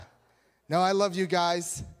No, I love you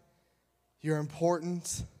guys. You're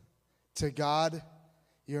important to God.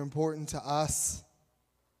 You're important to us.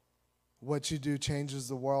 What you do changes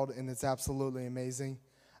the world, and it's absolutely amazing.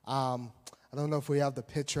 I don't know if we have the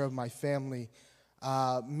picture of my family.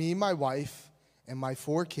 Me, my wife, and my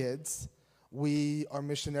 4 kids, we are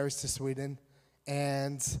missionaries to Sweden.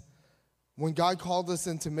 And when God called us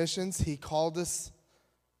into missions, he called us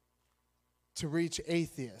to reach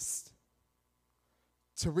atheists,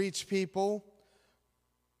 to reach people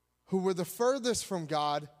who were the furthest from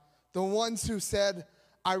God, the ones who said,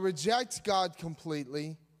 I reject God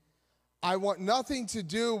completely. I want nothing to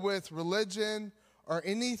do with religion or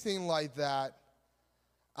anything like that.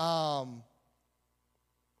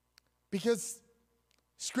 Because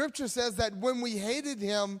Scripture says that when we hated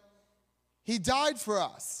him, he died for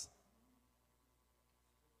us.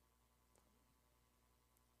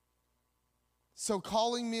 So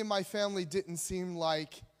calling me and my family didn't seem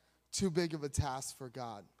like too big of a task for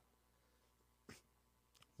God.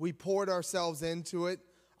 We poured ourselves into it.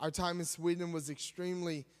 Our time in Sweden was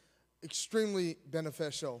extremely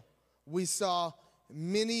beneficial. We saw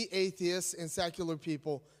many atheists and secular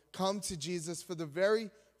people come to Jesus for the very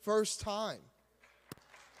first time.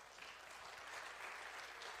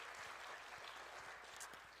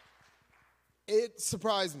 It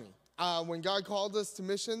surprised me. When God called us to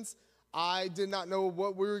missions, I did not know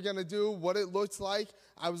what we were going to do, what it looked like.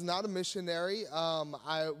 I was not a missionary.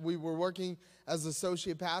 We were working as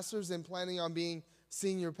associate pastors and planning on being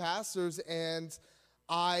senior pastors, and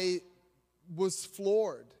I was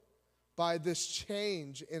floored by this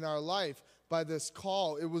change in our life, by this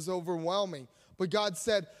call. It was overwhelming. But God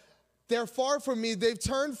said, they're far from me, they've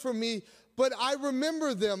turned from me, but I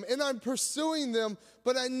remember them, and I'm pursuing them,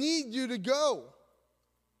 but I need you to go.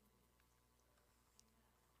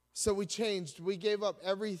 So we changed. We gave up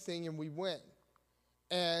everything and we went.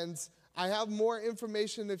 And I have more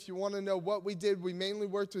information if you want to know what we did. We mainly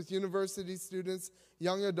worked with university students,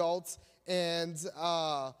 young adults, and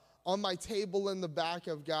on my table in the back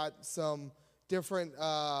I've got some different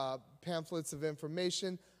pamphlets of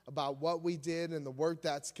information about what we did and the work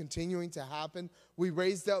that's continuing to happen. We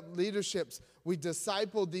raised up leaderships. We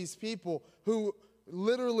discipled these people who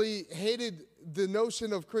literally hated the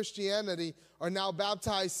notion of Christianity, are now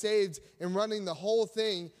baptized, saved, and running the whole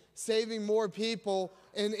thing, saving more people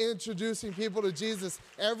and introducing people to Jesus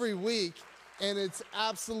every week, and it's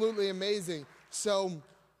absolutely amazing. So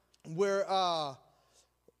when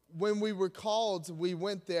we were called, we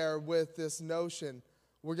went there with this notion,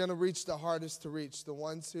 we're going to reach the hardest to reach, the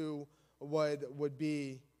ones who would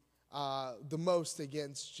be the most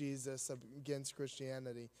against Jesus, against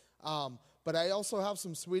Christianity. But I also have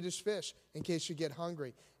some Swedish fish in case you get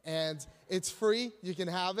hungry. And it's free. You can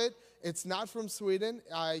have it. It's not from Sweden.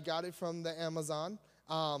 I got it from the Amazon.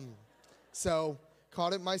 So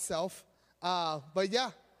caught it myself. But yeah,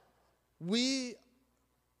 we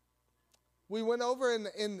went over,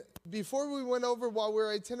 and before we went over, while we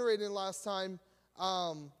were itinerating last time,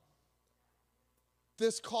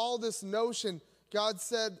 this call, this notion, God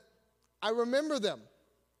said, I remember them.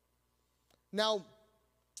 Now,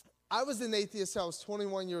 I was an atheist. I was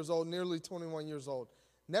 21 years old, nearly 21 years old.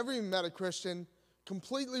 Never even met a Christian,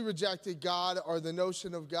 completely rejected God or the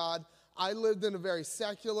notion of God. I lived in a very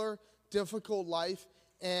secular, difficult life.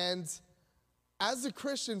 And as a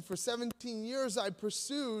Christian for 17 years, I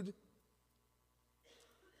pursued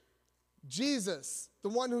Jesus, the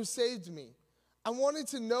one who saved me. I wanted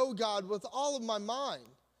to know God with all of my mind.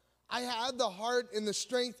 I had the heart and the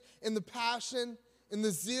strength and the passion and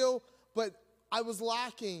the zeal, but I was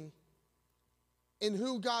lacking in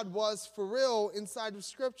who God was for real inside of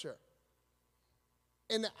Scripture.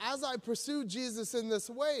 And as I pursued Jesus in this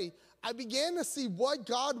way, I began to see what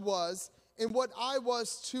God was and what I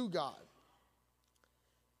was to God.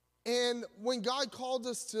 And when God called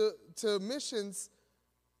us to missions,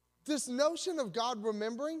 this notion of God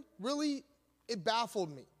remembering, really, it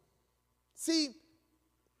baffled me. See,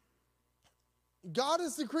 God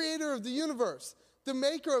is the creator of the universe, the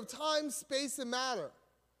maker of time, space, and matter.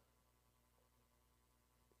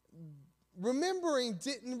 Remembering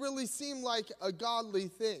didn't really seem like a godly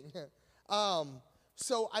thing.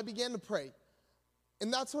 So I began to pray.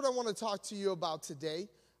 And that's what I want to talk to you about today.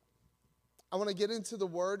 I want to get into the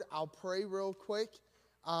Word. I'll pray real quick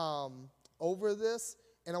over this.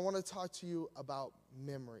 And I want to talk to you about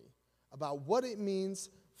memory, about what it means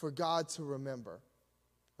for God to remember,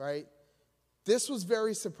 right? This was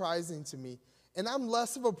very surprising to me. And I'm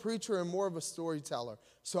less of a preacher and more of a storyteller.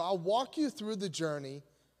 So I'll walk you through the journey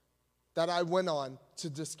that I went on to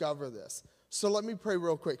discover this. So let me pray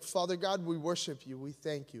real quick. Father God, we worship you. We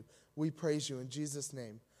thank you. We praise you in Jesus'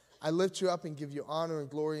 name. I lift you up and give you honor and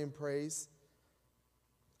glory and praise.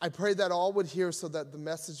 I pray that all would hear so that the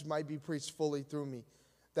message might be preached fully through me,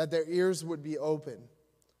 that their ears would be open,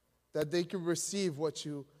 that they could receive what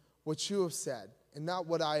you have said and not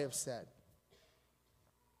what I have said.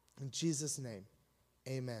 In Jesus' name,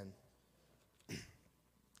 amen.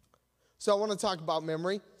 So I want to talk about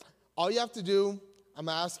memory. All you have to do, I'm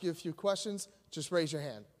going to ask you a few questions. Just raise your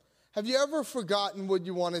hand. Have you ever forgotten what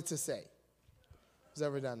you wanted to say? Who's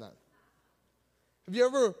ever done that? Have you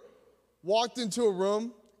ever walked into a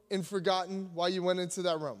room and forgotten why you went into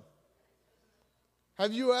that room?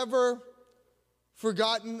 Have you ever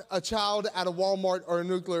forgotten a child at a Walmart or a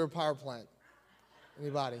nuclear power plant?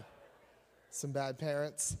 Anybody? Some bad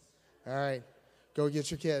parents? All right, go get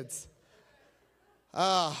your kids.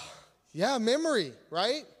 Yeah, memory,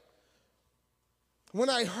 right? When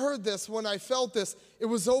I heard this, when I felt this, it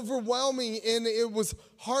was overwhelming and it was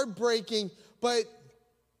heartbreaking, but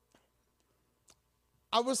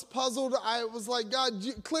I was puzzled. I was like, God,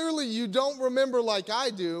 clearly you don't remember like I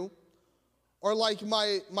do or like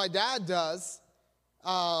my dad does.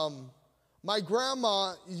 My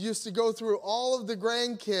grandma used to go through all of the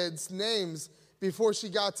grandkids' names before she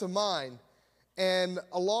got to mine. And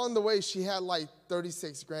along the way, she had like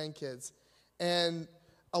 36 grandkids. And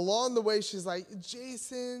along the way, she's like,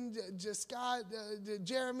 Jason, Scott,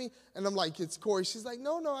 Jeremy. And I'm like, it's Corey. She's like,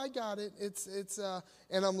 no, I got it.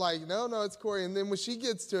 And I'm like, no, it's Corey. And then when she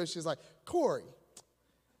gets to it, she's like, Corey,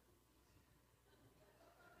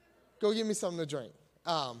 go get me something to drink.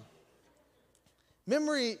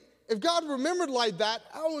 Memory, if God remembered like that,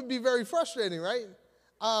 that would be very frustrating, right?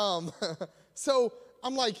 So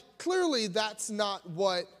I'm like, clearly that's not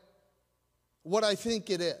what I think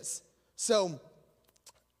it is. So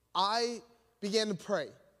I began to pray.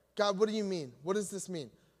 God, what do you mean? What does this mean?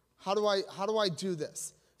 How do I do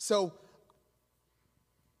this? So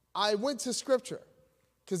I went to Scripture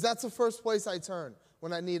because that's the first place I turn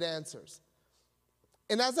when I need answers.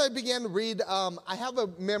 And as I began to read, I have a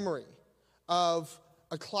memory of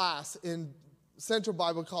a class in Central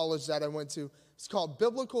Bible College that I went to. It's called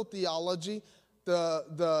Biblical Theology.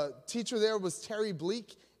 The teacher there was Terry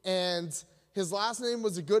Bleak, and his last name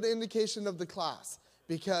was a good indication of the class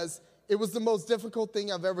because it was the most difficult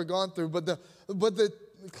thing I've ever gone through. But the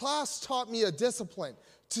class taught me a discipline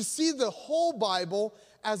to see the whole Bible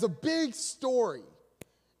as a big story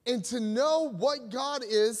and to know what God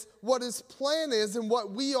is, what his plan is, and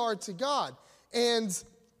what we are to God. And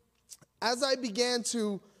as I began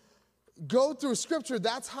to go through Scripture,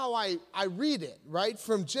 that's how I read it, right?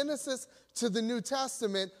 From Genesis to the New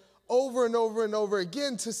Testament over and over and over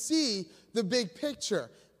again to see the big picture.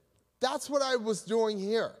 That's what I was doing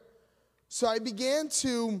here. So I began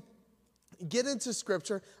to get into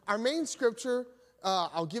Scripture. Our main Scripture,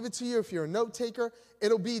 I'll give it to you if you're a note taker.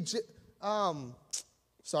 It'll be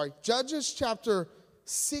Judges chapter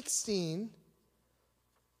 16.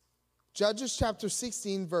 Judges chapter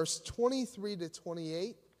 16, verse 23 to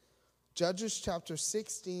 28. Judges chapter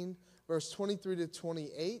 16, verse 23 to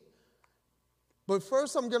 28. But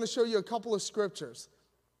first, I'm going to show you a couple of scriptures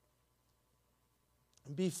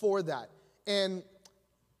before that. And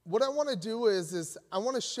what I want to do is I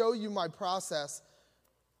want to show you my process.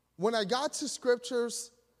 When I got to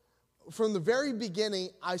scriptures, from the very beginning,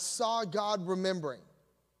 I saw God remembering.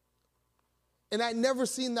 And I'd never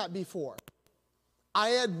seen that before. I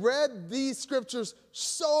had read these scriptures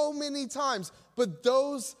so many times, but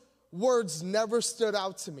those words never stood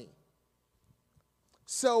out to me.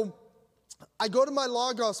 So I go to my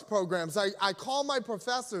Logos programs. I call my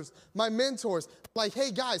professors, my mentors, like,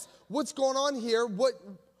 hey guys, what's going on here?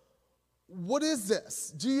 What is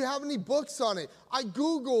this? Do you have any books on it? I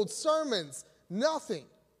Googled sermons, nothing.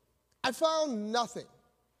 I found nothing.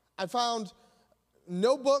 I found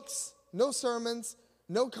no books, no sermons,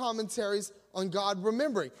 no commentaries on God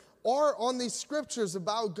remembering or on these scriptures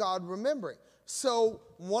about God remembering. So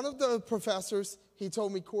one of the professors, he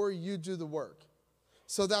told me, Corey, you do the work.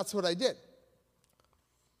 So that's what I did.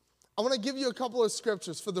 I want to give you a couple of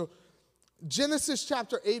scriptures. For the Genesis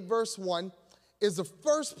chapter 8, verse 1 is the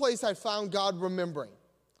first place I found God remembering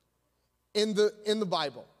in the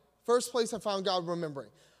Bible. First place I found God remembering.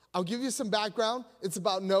 I'll give you some background. It's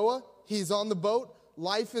about Noah. He's on the boat.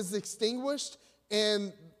 Life is extinguished,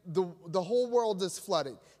 and the whole world is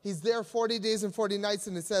flooded. He's there 40 days and 40 nights,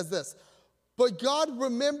 and it says this. But God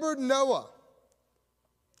remembered Noah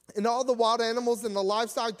and all the wild animals and the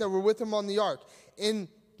livestock that were with him on the ark. And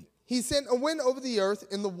he sent a wind over the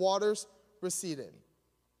earth, and the waters receded.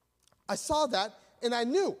 I saw that, and I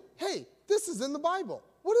knew, hey, this is in the Bible.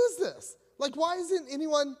 What is this? Like, why isn't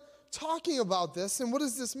anyone talking about this, and what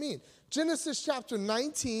does this mean? Genesis chapter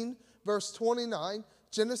 19, verse 29.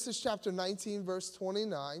 Genesis chapter 19, verse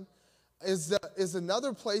 29 is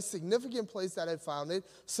another place, significant place that I found it.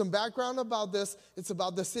 Some background about this. It's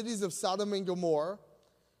about the cities of Sodom and Gomorrah.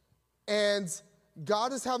 And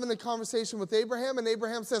God is having a conversation with Abraham, and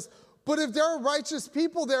Abraham says, but if there are righteous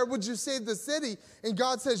people there, would you save the city? And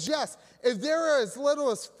God says, yes. If there are as little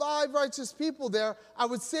as 5 righteous people there, I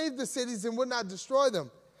would save the cities and would not destroy them.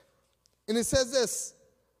 And it says this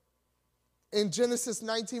in Genesis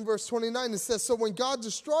 19, verse 29. It says, so when God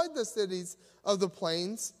destroyed the cities of the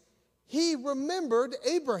plains, he remembered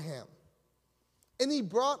Abraham. And he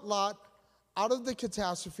brought Lot out of the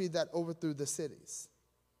catastrophe that overthrew the cities.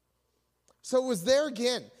 So it was there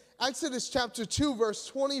again. Exodus chapter 2, verse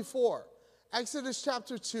 24. Exodus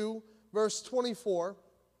chapter 2, verse 24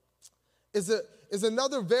 is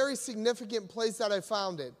another very significant place that I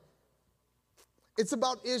found it. It's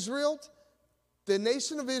about Israel. The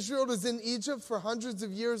nation of Israel is in Egypt for hundreds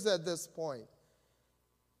of years at this point.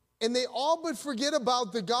 And they all but forget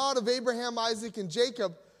about the God of Abraham, Isaac, and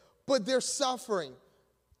Jacob, but they're suffering.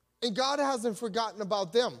 And God hasn't forgotten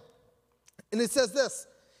about them. And it says this.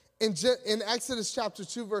 In Exodus chapter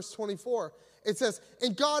 2, verse 24, it says,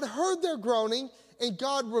 and God heard their groaning, and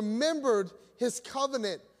God remembered his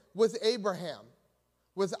covenant with Abraham,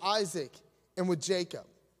 with Isaac, and with Jacob.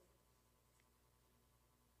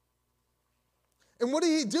 And what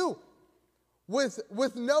did he do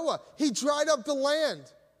with Noah? He dried up the land.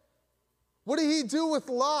 What did he do with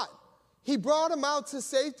Lot? He brought him out to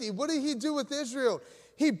safety. What did he do with Israel?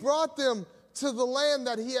 He brought them to the land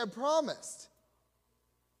that he had promised.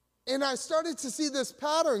 And I started to see this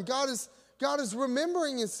pattern. God is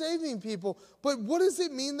remembering and saving people. But what does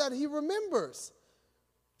it mean that he remembers?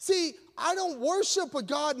 See, I don't worship a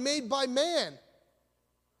God made by man.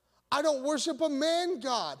 I don't worship a man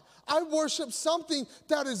God. I worship something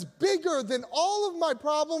that is bigger than all of my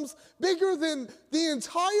problems, bigger than the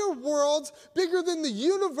entire world, bigger than the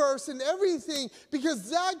universe and everything,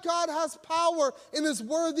 because that God has power and is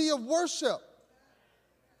worthy of worship.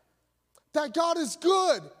 That God is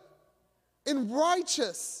good and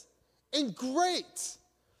righteous and great.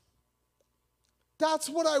 That's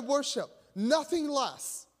what I worship, nothing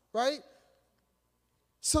less, right?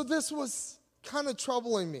 So this was kind of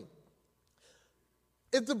troubling me.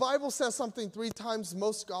 If the Bible says something 3 times,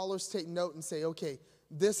 most scholars take note and say, okay,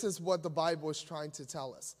 this is what the Bible is trying to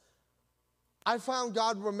tell us. I found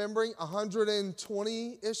God remembering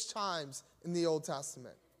 120-ish times in the Old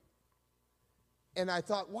Testament. And I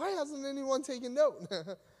thought, why hasn't anyone taken note?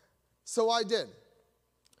 So I did.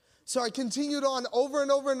 So I continued on over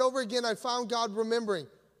and over and over again. I found God remembering.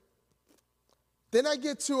 Then I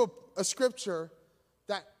get to a scripture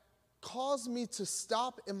that caused me to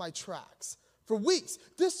stop in my tracks for weeks.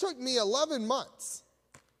 This took me 11 months.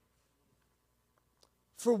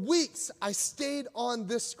 For weeks, I stayed on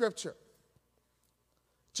this scripture.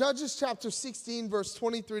 Judges chapter 16, verse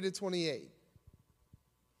 23 to 28.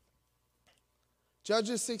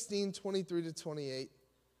 Judges 16, 23 to 28.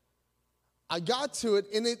 I got to it,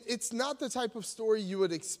 and it's not the type of story you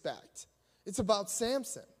would expect. It's about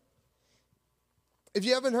Samson. If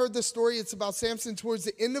you haven't heard this story, it's about Samson towards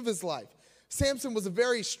the end of his life. Samson was a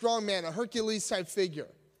very strong man, a Hercules-type figure.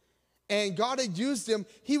 And God had used him.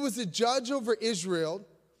 He was a judge over Israel.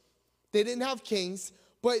 They didn't have kings,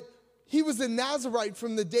 but he was a Nazirite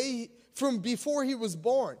from before he was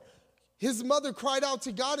born. His mother cried out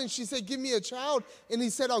to God, and she said, give me a child. And he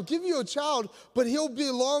said, I'll give you a child, but he'll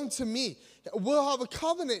belong to me. We'll have a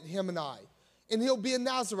covenant, him and I. And he'll be a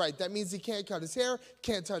Nazirite. That means he can't cut his hair,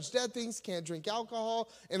 can't touch dead things, can't drink alcohol,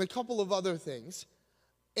 and a couple of other things.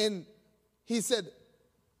 And he said,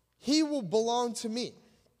 he will belong to me.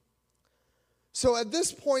 So at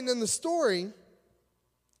this point in the story,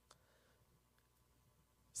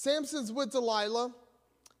 Samson's with Delilah.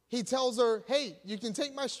 He tells her, hey, you can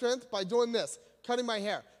take my strength by doing this, cutting my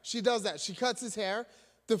hair. She does that. She cuts his hair.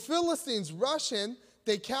 The Philistines rush in.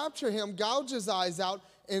 They capture him, gouge his eyes out,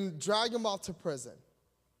 and drag him off to prison.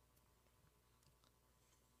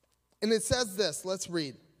 And it says this. Let's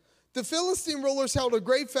read. The Philistine rulers held a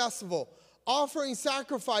great festival, offering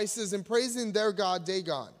sacrifices and praising their god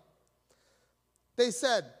Dagon. They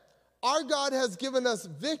said, our God has given us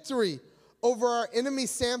victory over our enemy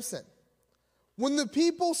Samson. When the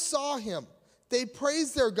people saw him, they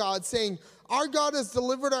praised their God, saying, our God has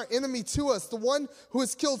delivered our enemy to us. The one who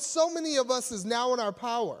has killed so many of us is now in our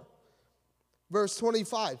power. Verse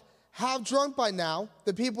 25, have drunk by now,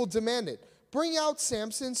 the people demanded. Bring out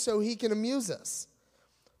Samson so he can amuse us.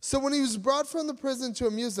 So when he was brought from the prison to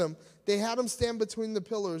amuse them, they had him stand between the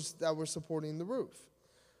pillars that were supporting the roof.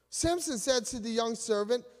 Samson said to the young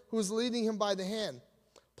servant who was leading him by the hand,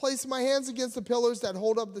 "Place my hands against the pillars that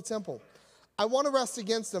hold up the temple. I want to rest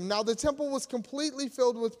against them." Now the temple was completely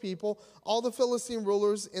filled with people. All the Philistine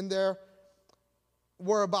rulers in there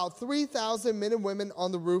were about 3,000 men and women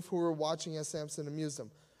on the roof who were watching as Samson amused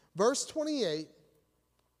them. Verse 28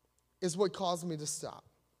 is what caused me to stop.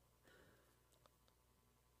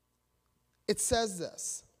 It says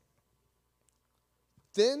this: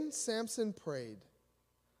 "Then Samson prayed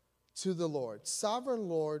to the Lord, 'Sovereign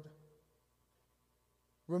Lord,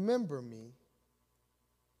 remember me.'"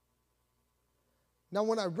 Now,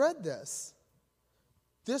 when I read this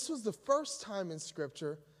was the first time in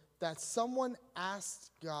Scripture that someone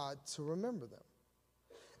asked God to remember them.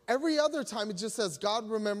 Every other time it just says, God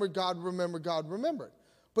remembered, God remembered, God remembered.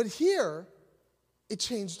 But here, it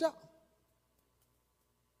changed up.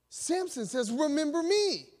 Samson says, "Remember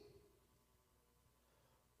me."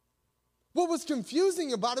 What was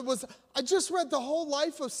confusing about it was I just read the whole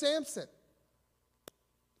life of Samson.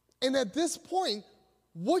 And at this point,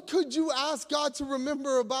 what could you ask God to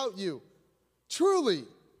remember about you? Truly,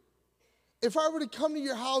 if I were to come to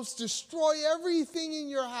your house, destroy everything in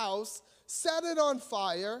your house, set it on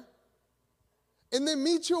fire, and then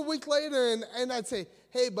meet you a week later and I'd say,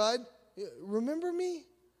 "Hey, bud, remember me?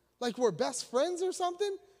 Like we're best friends or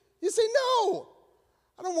something?" You say, "No,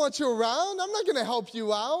 I don't want you around. I'm not going to help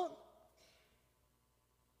you out."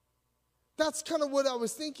 That's kind of what I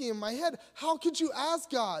was thinking in my head. How could you ask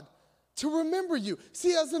God to remember you?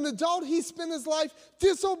 See, as an adult, he spent his life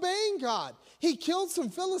disobeying God. He killed some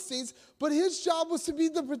Philistines, but his job was to be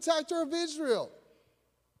the protector of Israel.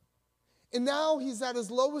 And now he's at his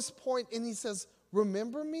lowest point, and he says,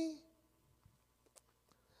 "Remember me?"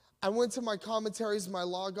 I went to my commentaries, my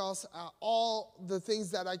logos, all the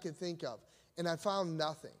things that I could think of, and I found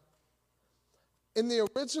nothing. In the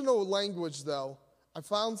original language, though, I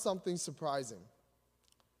found something surprising.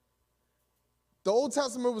 The Old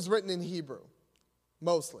Testament was written in Hebrew,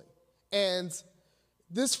 mostly. And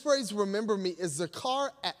this phrase, "remember me," is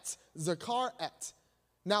zakar et. Zakar et.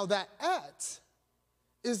 Now that et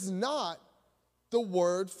is not the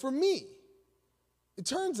word for me. It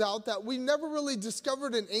turns out that we never really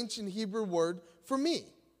discovered an ancient Hebrew word for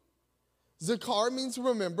me. Zakar means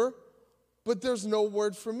remember, but there's no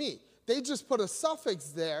word for me. They just put a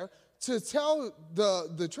suffix there to tell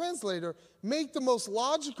the translator, make the most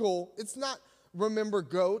logical. It's not remember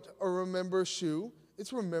goat or remember shoe.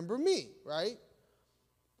 It's remember me, right?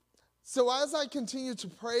 So as I continued to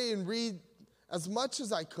pray and read as much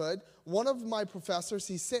as I could, one of my professors,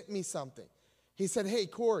 he sent me something. He said, "Hey,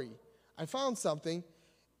 Corey, I found something."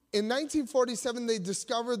 In 1947, they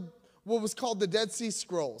discovered what was called the Dead Sea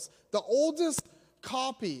Scrolls. The oldest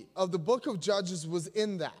copy of the book of Judges was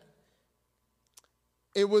in that.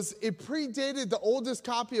 It predated the oldest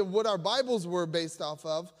copy of what our Bibles were based off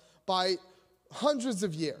of by hundreds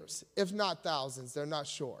of years, if not thousands. They're not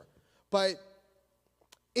sure. But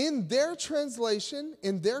in their translation,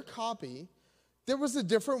 in their copy, there was a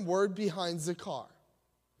different word behind zakar.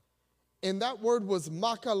 And that word was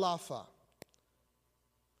makalafa.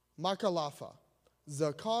 Makalafa.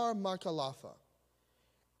 Zakar makalafa.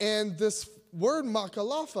 And this word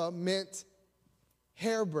makalafa meant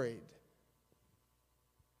hair braid.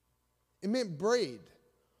 It meant braid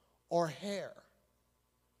or hair.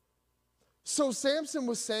 So Samson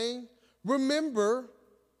was saying, "Remember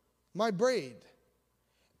my braid."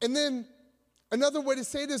 And then another way to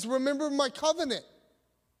say it is, "Remember my covenant."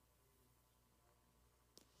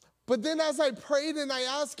 But then as I prayed and I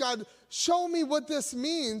asked God, "Show me what this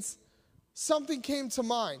means," something came to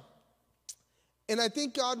mind. And I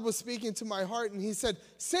think God was speaking to my heart, and he said,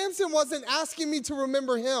 Samson wasn't asking me to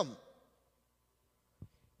remember him.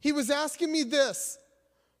 He was asking me this: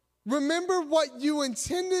 remember what you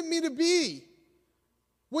intended me to be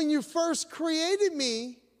when you first created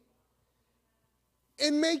me,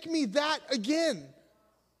 and make me that again.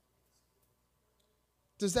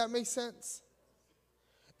 Does that make sense?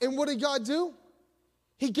 And what did God do?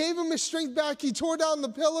 He gave him his strength back. He tore down the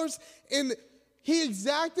pillars, and he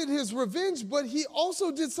exacted his revenge, but he also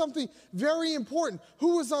did something very important.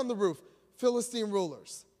 Who was on the roof? Philistine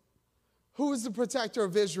rulers. Who was the protector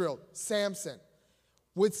of Israel? Samson.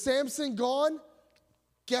 With Samson gone,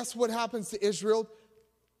 guess what happens to Israel?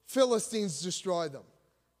 Philistines destroy them.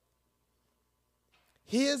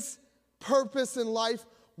 His purpose in life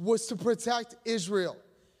was to protect Israel.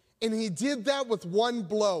 And he did that with one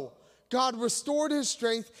blow. God restored his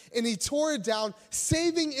strength, and he tore it down,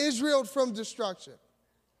 saving Israel from destruction.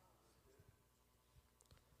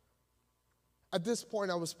 At this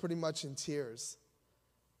point, I was pretty much in tears.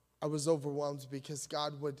 I was overwhelmed because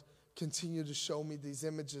God would continue to show me these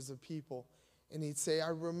images of people. And he'd say, I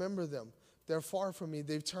remember them. They're far from me.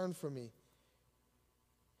 They've turned from me.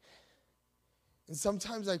 And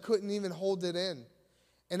sometimes I couldn't even hold it in.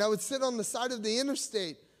 And I would sit on the side of the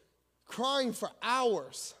interstate crying for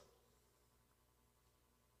hours.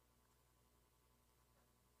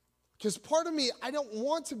 Because part of me, I don't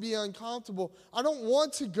want to be uncomfortable. I don't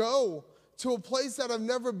want to go to a place that I've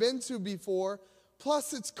never been to before.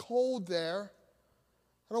 Plus, it's cold there.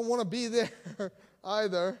 I don't want to be there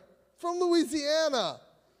either. From Louisiana.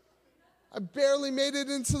 I barely made it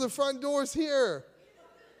into the front doors here.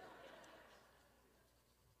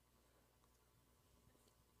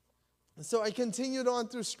 And so I continued on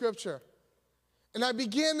through Scripture. And I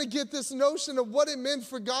began to get this notion of what it meant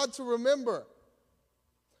for God to remember.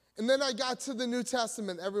 And then I got to the New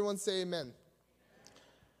Testament. Everyone say amen.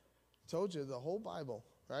 Told you, the whole Bible,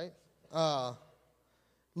 right?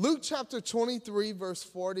 Luke chapter 23, verse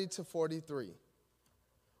 40 to 43.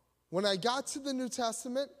 When I got to the New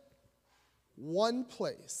Testament, one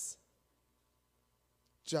place,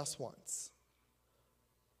 just once,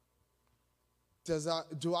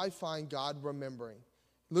 do I find God remembering.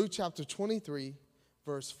 Luke chapter 23,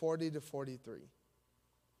 verse 40 to 43.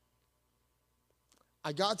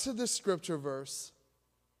 I got to this scripture verse,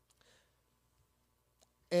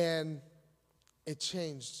 and it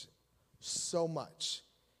changed so much.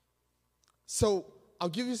 So I'll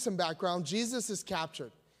give you some background. Jesus is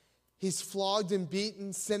captured. He's flogged and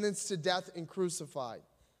beaten, sentenced to death, and crucified.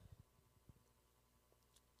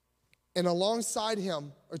 And alongside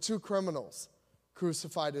him are two criminals,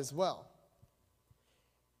 crucified as well.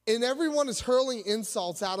 And everyone is hurling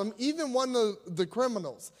insults at him, even one of the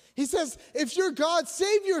criminals. He says, if you're God,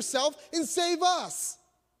 save yourself and save us.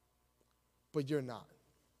 But you're not.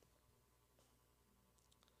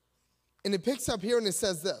 And it picks up here and it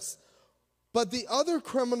says this. But the other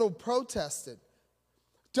criminal protested,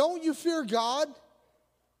 don't you fear God?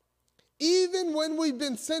 Even when we've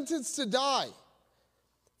been sentenced to die.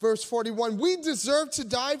 Verse 41, we deserve to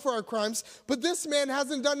die for our crimes, but this man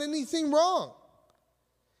hasn't done anything wrong.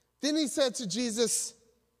 Then he said to Jesus,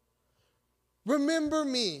 remember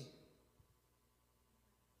me.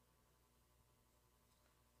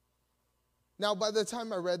 Now, by the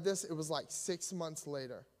time I read this, it was like 6 months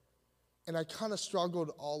later. And I kind of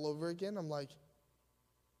struggled all over again. I'm like,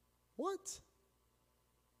 what?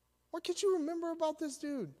 What could you remember about this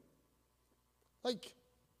dude? Like,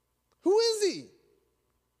 who is he?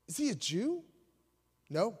 Is he a Jew?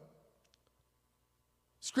 No.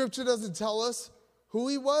 Scripture doesn't tell us who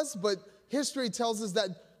he was, but history tells us that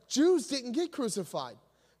Jews didn't get crucified.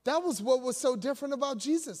 That was what was so different about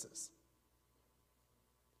Jesus.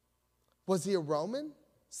 Was he a Roman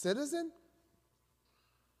citizen?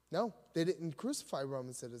 No, they didn't crucify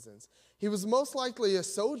Roman citizens. He was most likely a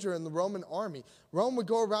soldier in the Roman army. Rome would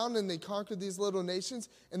go around and they conquered these little nations,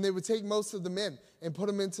 and they would take most of the men and put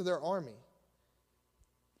them into their army.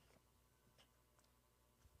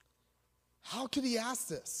 How could he ask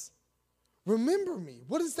this? Remember me.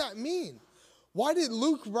 What does that mean? Why did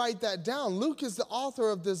Luke write that down? Luke is the author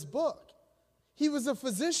of this book. He was a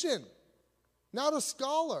physician, not a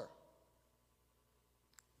scholar.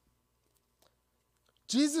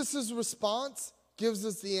 Jesus' response gives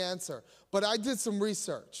us the answer. But I did some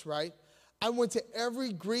research, right? I went to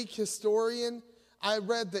every Greek historian. I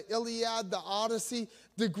read the Iliad, the Odyssey.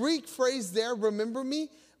 The Greek phrase there, remember me,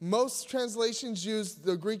 most translations use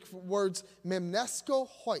the Greek words memnesko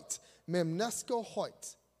hoit. Memnesko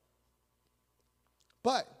hoit.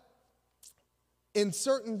 But in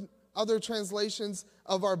certain other translations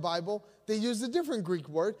of our Bible, they use a different Greek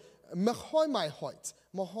word, mehoimai hoit.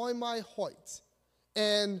 Mehoimai hoit.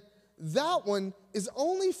 And that one is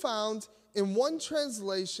only found in one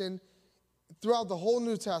translation throughout the whole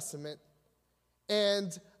New Testament.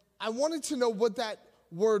 And I wanted to know what that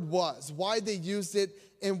word was, why they used it,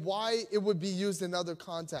 and why it would be used in other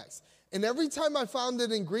contexts. And every time I found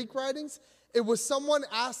it in Greek writings, it was someone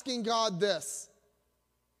asking God this: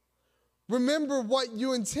 remember what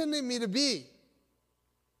you intended me to be.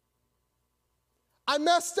 I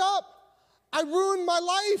messed up. I ruined my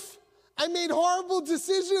life. I made horrible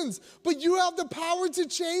decisions, but you have the power to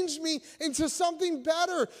change me into something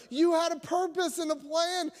better. You had a purpose and a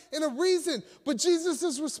plan and a reason. But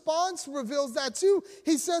Jesus' response reveals that too.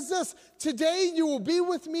 He says this: today you will be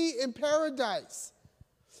with me in paradise.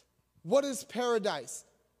 What is paradise?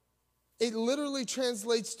 It literally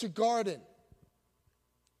translates to garden.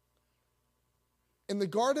 And the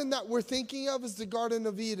garden that we're thinking of is the Garden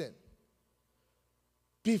of Eden.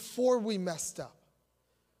 Before we messed up.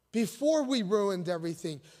 Before we ruined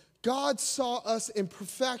everything, God saw us in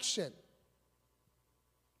perfection.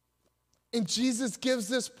 And Jesus gives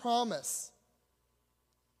this promise.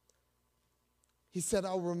 He said,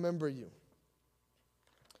 I'll remember you.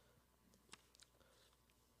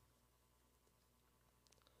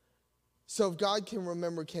 So if God can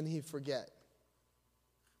remember, can he forget?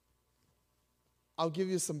 I'll give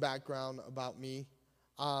you some background about me.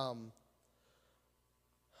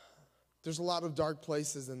 There's a lot of dark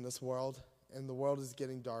places in this world, and the world is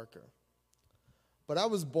getting darker. But I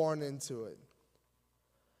was born into it.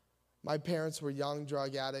 My parents were young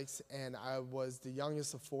drug addicts, and I was the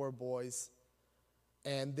youngest of 4 boys,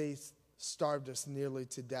 and they starved us nearly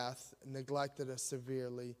to death, neglected us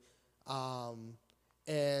severely.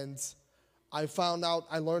 And I found out,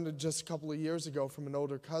 I learned it just a couple of years ago from an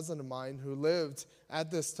older cousin of mine who lived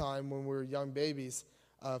at this time when we were young babies,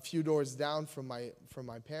 a few doors down from my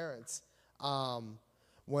parents.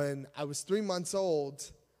 When I was 3 months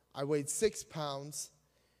old, I weighed 6 pounds,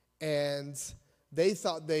 and they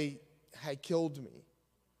thought they had killed me.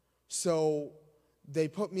 So they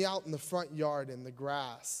put me out in the front yard in the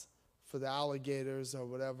grass for the alligators or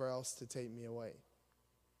whatever else to take me away.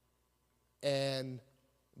 And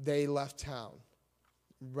they left town,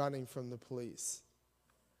 running from the police.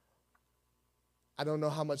 I don't know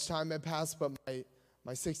how much time had passed, but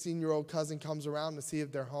my 16-year-old cousin comes around to see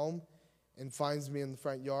if they're home and finds me in the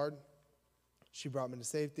front yard. She brought me to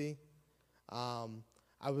safety.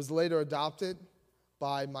 I was later adopted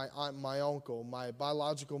by my aunt and my uncle, my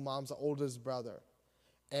biological mom's oldest brother.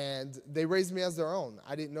 And they raised me as their own.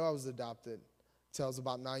 I didn't know I was adopted until I was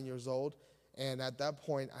about 9 years old. And at that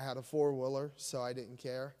point, I had a 4-wheeler, so I didn't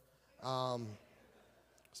care.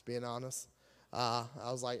 Just being honest. I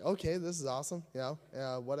was like, okay, this is awesome.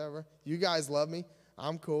 Whatever. You guys love me.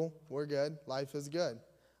 I'm cool. We're good. Life is good.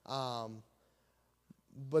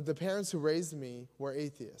 But the parents who raised me were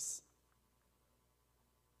atheists.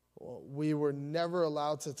 We were never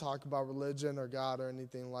allowed to talk about religion or God or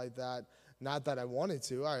anything like that. Not that I wanted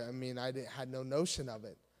to. I had no notion of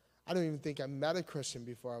it. I don't even think I met a Christian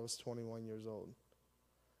before I was 21 years old.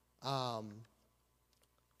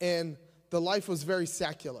 And the life was very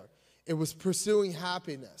secular. It was pursuing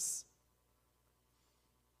happiness.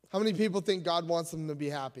 How many people think God wants them to be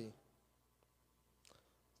happy?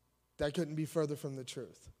 That couldn't be further from the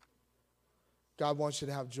truth. God wants you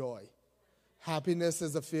to have joy. Happiness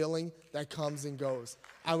is a feeling that comes and goes.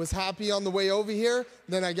 I was happy on the way over here,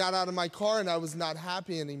 then I got out of my car and I was not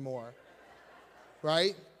happy anymore.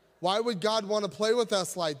 Right? Why would God want to play with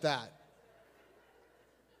us like that?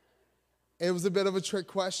 It was a bit of a trick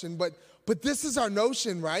question, but this is our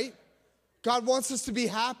notion, right? God wants us to be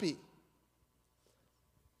happy.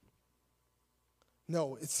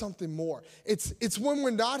 No, it's something more. It's when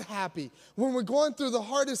we're not happy, when we're going through the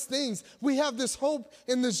hardest things, we have this hope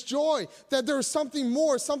and this joy that there's something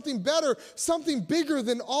more, something better, something bigger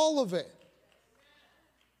than all of it.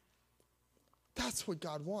 That's what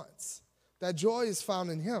God wants. That joy is found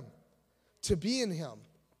in him, to be in him.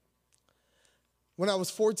 When I was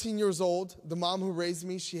 14 years old, the mom who raised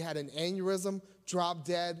me, she had an aneurysm, dropped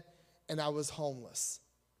dead, and I was homeless.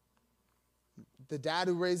 The dad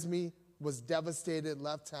who raised me was devastated,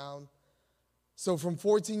 left town. So from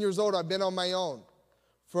 14 years old, I've been on my own.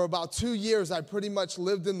 For about 2 years, I pretty much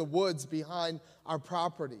lived in the woods behind our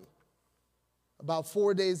property. About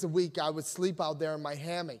 4 days a week, I would sleep out there in my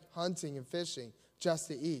hammock, hunting and fishing, just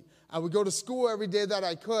to eat. I would go to school every day that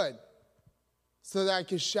I could so that I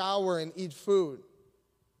could shower and eat food.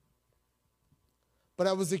 But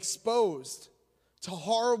I was exposed to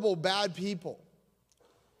horrible, bad people.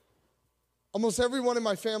 Almost everyone in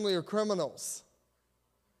my family are criminals,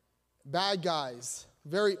 bad guys,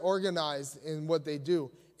 very organized in what they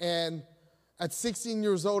do. And at 16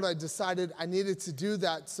 years old, I decided I needed to do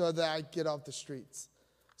that so that I'd get off the streets,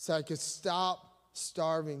 so I could stop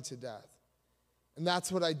starving to death. And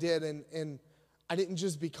that's what I did, and I didn't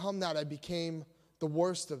just become that, I became the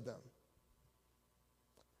worst of them.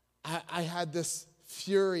 I had this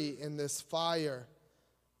fury and this fire,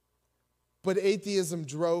 but atheism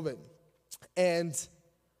drove it. And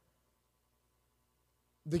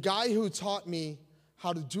the guy who taught me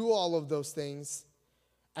how to do all of those things,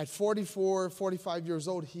 at 44, 45 years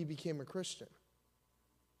old, he became a Christian.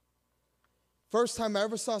 First time I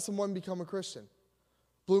ever saw someone become a Christian.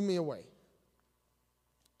 Blew me away.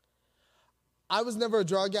 I was never a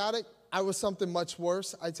drug addict. I was something much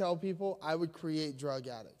worse. I tell people I would create drug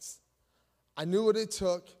addicts. I knew what it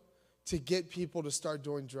took to get people to start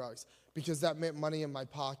doing drugs, because that meant money in my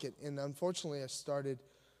pocket. And unfortunately, I started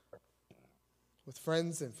with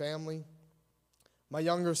friends and family. My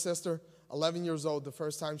younger sister, 11 years old, the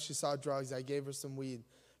first time she saw drugs, I gave her some weed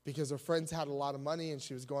because her friends had a lot of money and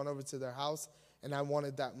she was going over to their house, and I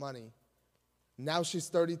wanted that money. Now she's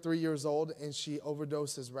 33 years old, and she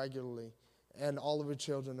overdoses regularly, and all of her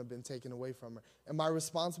children have been taken away from her. Am I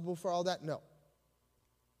responsible for all that? No.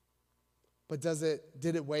 But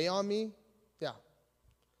did it weigh on me? Yeah.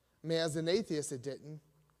 I mean, as an atheist, it didn't.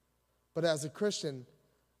 But as a Christian,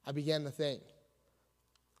 I began to think.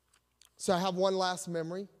 So I have one last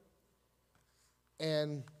memory.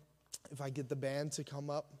 And if I get the band to come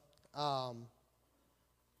up, I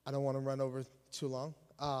don't want to run over too long.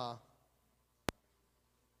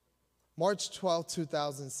 March 12,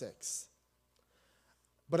 2006.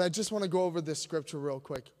 But I just want to go over this scripture real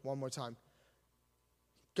quick one more time.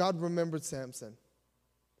 God remembered Samson.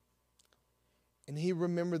 And he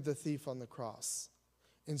remembered the thief on the cross.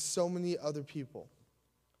 And so many other people.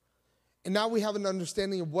 And now we have an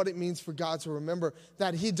understanding of what it means for God to remember.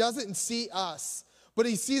 That he doesn't see us, but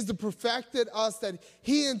he sees the perfected us that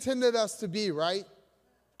he intended us to be, right?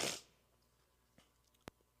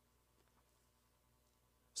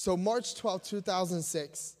 So March 12,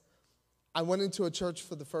 2006, I went into a church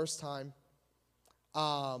for the first time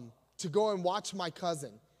to go and watch my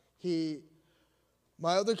cousin.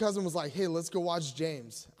 My other cousin was like, hey, let's go watch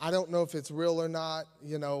James. I don't know if it's real or not.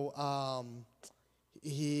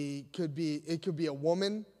 It could be a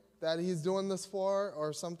woman that he's doing this for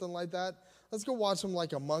or something like that. Let's go watch him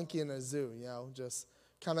like a monkey in a zoo, just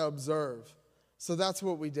kind of observe. So that's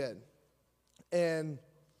what we did. And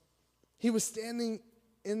he was standing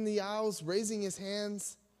in the aisles, raising his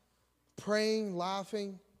hands, praying,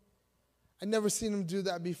 laughing. I'd never seen him do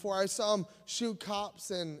that before. I saw him shoot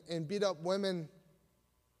cops and beat up women,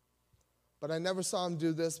 but I never saw him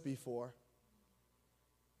do this before.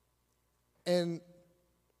 And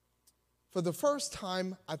for the first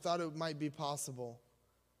time, I thought it might be possible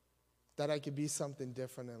that I could be something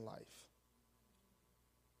different in life.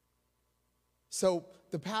 So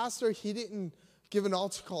the pastor, he didn't give an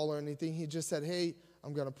altar call or anything. He just said, hey,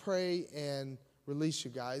 I'm going to pray and release you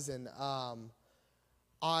guys. And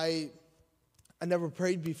I never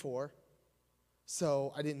prayed before,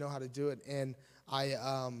 so I didn't know how to do it. And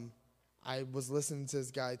I was listening to this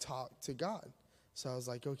guy talk to God. So I was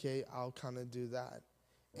like, okay, I'll kind of do that.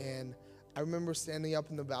 And I remember standing up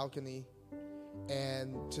in the balcony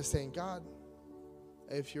and just saying, God,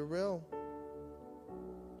 if you're real,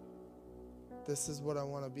 this is what I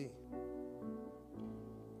want to be.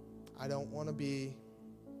 I don't want to be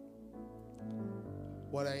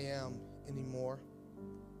what I am anymore.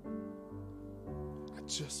 I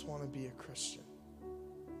just want to be a Christian.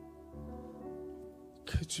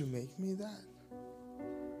 Could you make me that?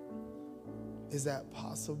 Is that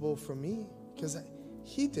possible for me? Because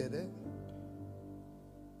he did it.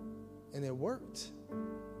 And it worked,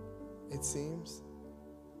 it seems.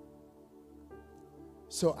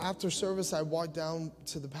 So after service, I walked down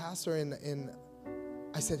to the pastor and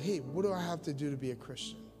I said, hey, what do I have to do to be a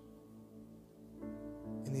Christian?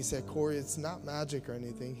 And he said, Corey, it's not magic or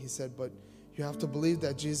anything. He said, but you have to believe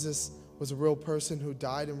that Jesus was a real person who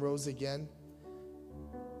died and rose again.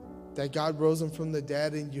 That God rose him from the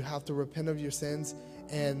dead, and you have to repent of your sins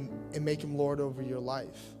and make him Lord over your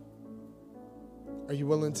life. Are you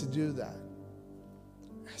willing to do that?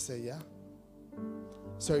 I said, yeah.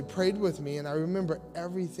 So he prayed with me, and I remember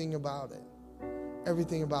everything about it.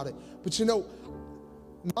 Everything about it. But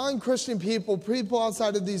non-Christian people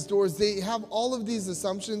outside of these doors, they have all of these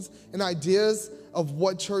assumptions and ideas of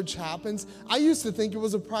what church happens. I used to think it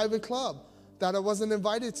was a private club that I wasn't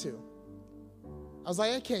invited to. I was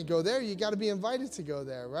like, I can't go there. You got to be invited to go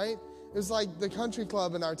there, right? It was like the country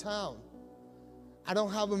club in our town. I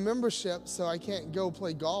don't have a membership, so I can't go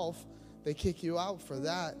play golf. They kick you out for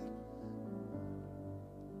that.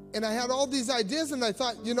 And I had all these ideas, and I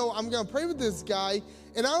thought, I'm going to pray with this guy,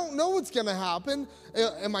 and I don't know what's going to happen.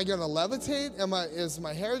 Am I going to levitate? Is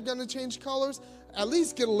my hair going to change colors? At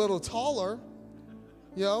least get a little taller,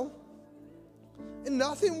 And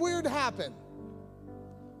nothing weird happened.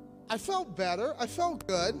 I felt better. I felt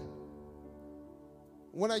good.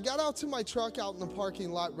 When I got out to my truck out in the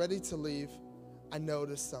parking lot ready to leave, I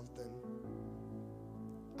noticed something.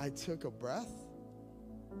 I took a breath.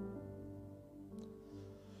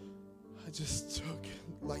 I just took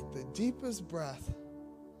like the deepest breath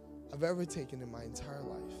I've ever taken in my entire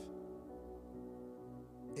life.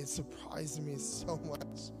 It surprised me so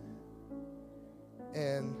much.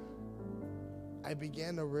 And I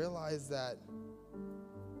began to realize that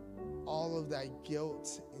all of that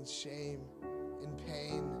guilt and shame and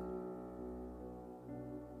pain,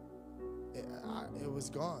 it was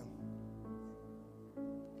gone.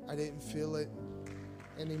 I didn't feel it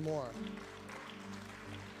anymore.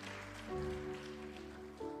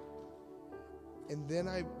 And then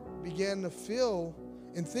I began to feel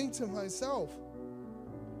and think to myself,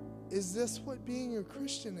 is this what being a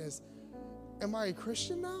Christian is? Am I a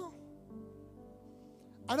Christian now?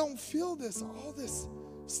 I don't feel this, all this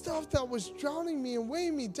stuff that was drowning me and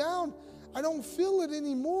weighing me down. I don't feel it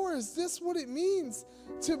anymore. Is this what it means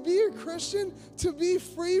to be a Christian? To be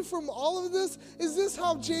free from all of this? Is this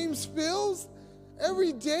how James feels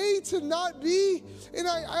every day, to not be? And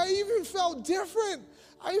I even felt different.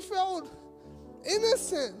 I felt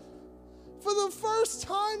innocent. For the first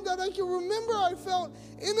time that I can remember, I felt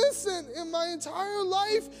innocent in my entire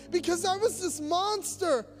life because I was this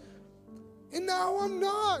monster. And now I'm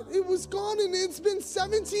not. It was gone, and it's been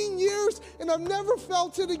 17 years, and I've never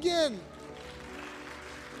felt it again.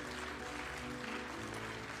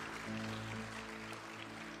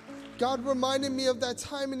 God reminded me of that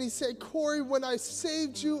time, and he said, Corey, when I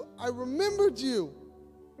saved you, I remembered you.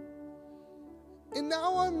 And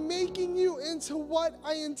now I'm making you into what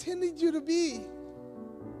I intended you to be.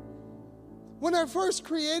 When I first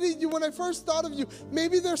created you, when I first thought of you,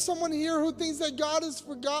 maybe there's someone here who thinks that God has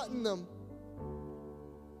forgotten them.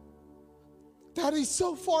 That he's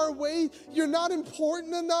so far away, you're not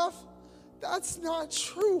important enough. That's not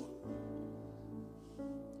true.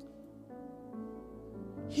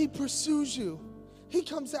 He pursues you. He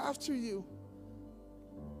comes after you.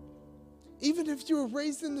 Even if you were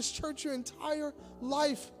raised in this church your entire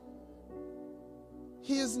life,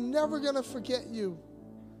 he is never going to forget you.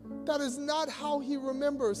 That is not how he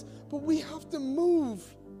remembers. But we have to move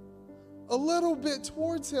a little bit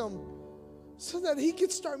towards him so that he can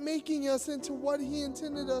start making us into what he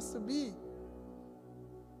intended us to be.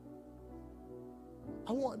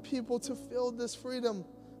 I want people to feel this freedom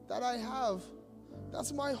that I have.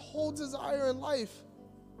 That's my whole desire in life.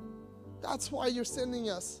 That's why you're sending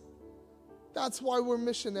us. That's why we're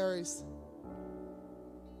missionaries.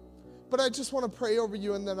 But I just want to pray over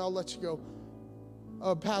you, and then I'll let you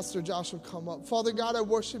go. Pastor Josh will come up. Father God, I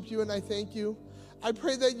worship you and I thank you. I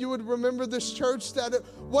pray that you would remember this church, that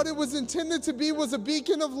what it was intended to be was a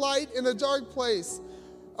beacon of light in a dark place,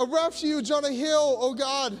 a refuge on a hill, oh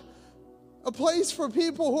God, a place for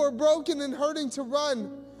people who are broken and hurting to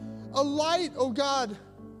run, a light, oh God,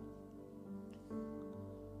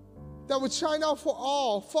 that would shine out for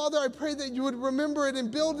all. Father, I pray that you would remember it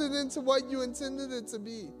and build it into what you intended it to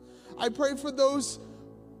be. I pray for those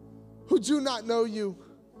who do not know you,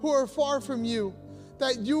 who are far from you,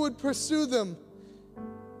 that you would pursue them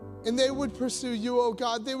and they would pursue you, oh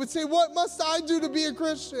God. They would say, what must I do to be a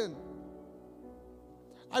Christian?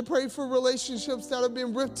 I pray for relationships that have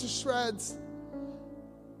been ripped to shreds,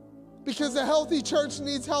 because a healthy church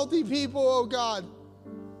needs healthy people, oh God.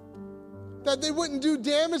 That they wouldn't do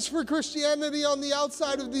damage for Christianity on the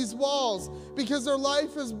outside of these walls because their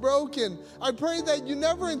life is broken. I pray that you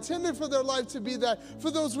never intended for their life to be that, for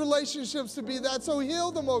those relationships to be that. So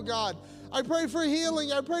heal them, oh God. I pray for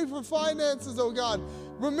healing. I pray for finances, oh God.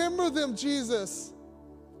 Remember them, Jesus.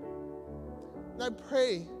 And I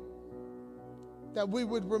pray that we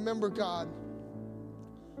would remember God.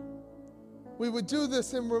 We would do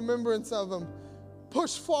this in remembrance of him.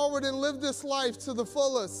 Push forward and live this life to the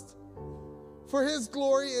fullest. For his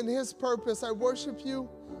glory and his purpose, I worship you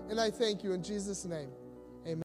and I thank you in Jesus' name.